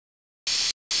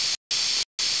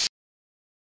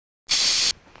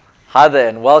Hi there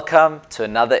and welcome to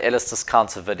another Airless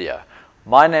Discounter video.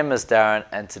 My name is Darren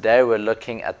and today we're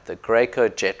looking at the Graco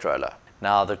JetRoller.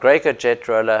 Now the Graco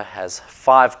JetRoller has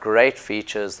 5 great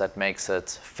features that makes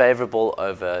it favorable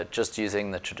over just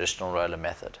using the traditional roller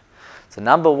method. So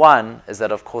number 1 is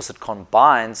that of course it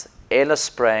combines airless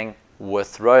spraying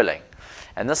with rolling.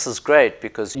 And this is great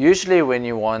because usually when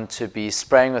you want to be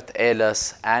spraying with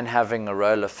airless and having a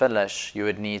roller finish, you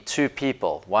would need 2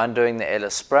 people, one doing the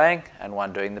airless spraying and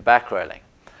one doing the back rolling.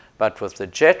 But with the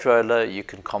JetRoller, you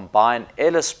can combine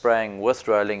airless spraying with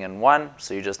rolling in one,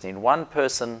 so you just need one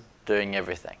person doing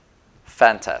everything.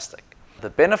 Fantastic. The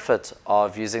benefit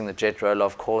of using the JetRoller,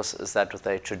 of course, is that with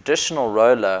a traditional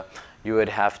roller, you would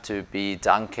have to be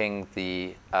dunking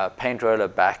the paint roller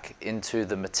back into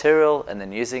the material and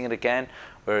then using it again.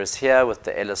 Whereas here with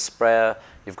the airless sprayer,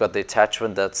 you've got the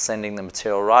attachment that's sending the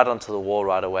material right onto the wall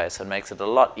right away. So it makes it a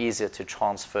lot easier to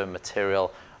transfer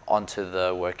material onto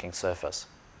the working surface.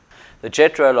 The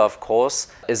JetRoller, of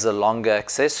course, is a longer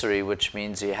accessory, which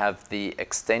means you have the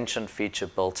extension feature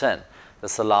built in.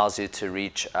 This allows you to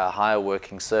reach higher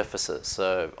working surfaces,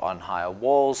 so on higher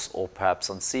walls or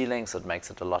perhaps on ceilings. It makes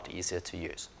it a lot easier to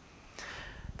use.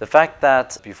 The fact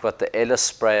that you've got the airless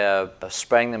sprayer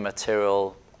spraying the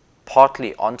material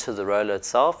partly onto the roller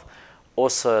itself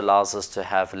also allows us to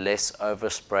have less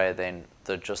overspray than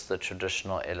just the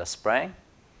traditional airless spraying.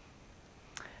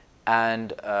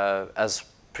 And as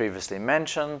previously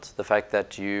mentioned, the fact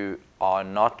that you are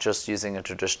not just using a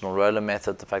traditional roller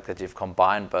method, the fact that you've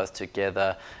combined both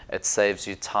together, it saves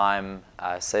you time,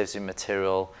 saves you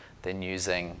material than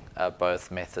using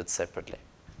both methods separately.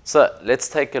 So let's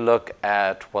take a look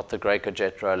at what the Graco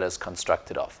JetRoller is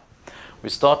constructed of. We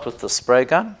start with the spray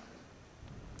gun,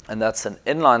 and that's an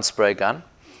inline spray gun,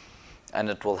 and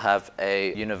it will have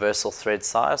a universal thread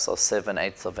size of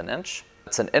 7/8 of an inch.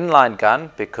 It's an inline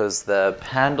gun because the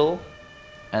handle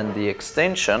and the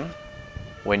extension,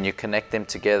 when you connect them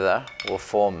together, will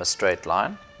form a straight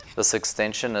line. This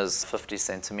extension is 50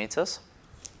 centimeters.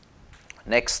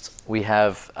 Next, we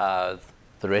have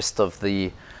the rest of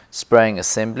the spraying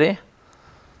assembly,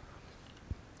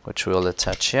 which we'll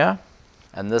attach here.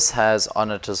 And this has on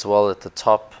it as well at the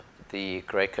top the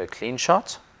Graco Clean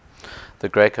Shot. The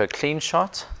Graco Clean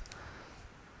Shot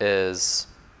is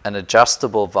an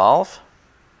adjustable valve,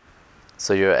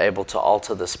 so you're able to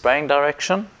alter the spraying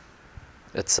direction.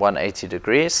 It's 180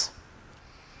 degrees,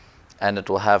 and it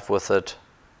will have with it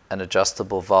an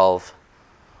adjustable valve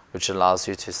which allows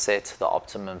you to set the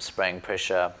optimum spraying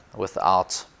pressure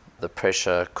without the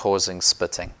pressure causing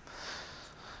spitting.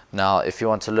 Now, if you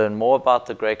want to learn more about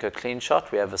the Graco Clean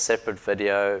Shot, we have a separate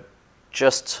video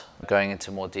just going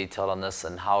into more detail on this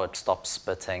and how it stops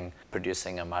spitting,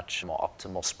 producing a much more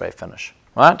optimal spray finish.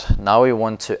 Right, now we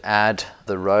want to add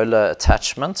the roller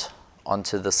attachment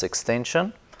onto this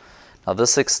extension. Now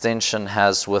this extension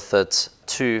has with it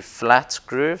 2 flat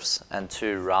grooves and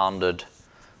 2 rounded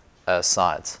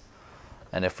sides.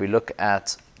 And if we look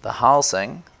at the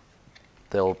housing,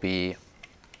 there will be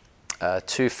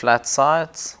 2 flat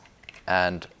sides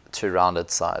and 2 rounded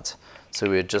sides. So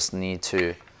we just need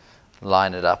to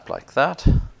line it up like that.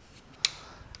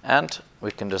 And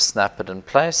we can just snap it in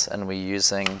place, and we're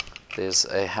using there's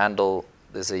a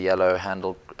yellow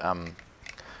handle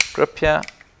grip here,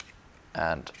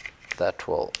 and that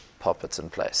will pop it in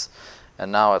place.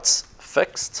 And now it's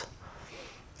fixed,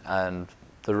 and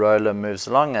the roller moves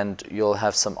along, and you'll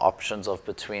have some options of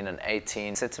between an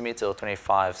 18 centimeter or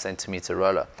 25 centimeter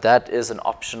roller. That is an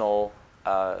optional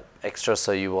extra,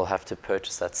 so you will have to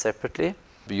purchase that separately.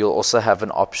 You'll also have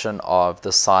an option of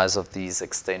the size of these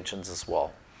extensions as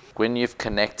well. When you've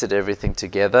connected everything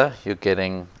together, you're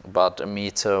getting about 1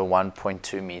 meter,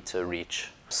 1.2 meter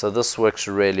reach. So this works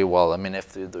really well. I mean,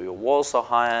 if your walls are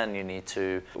higher and you need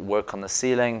to work on the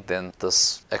ceiling, then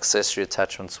this accessory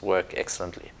attachments work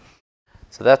excellently.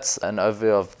 So that's an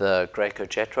overview of the Graco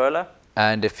JetRoller.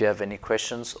 And if you have any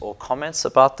questions or comments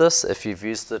about this, if you've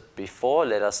used it before,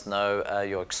 let us know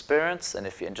your experience. And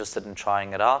if you're interested in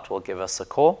trying it out, well, give us a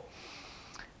call.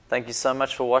 Thank you so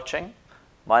much for watching.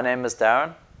 My name is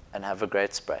Darren, and have a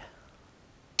great spray.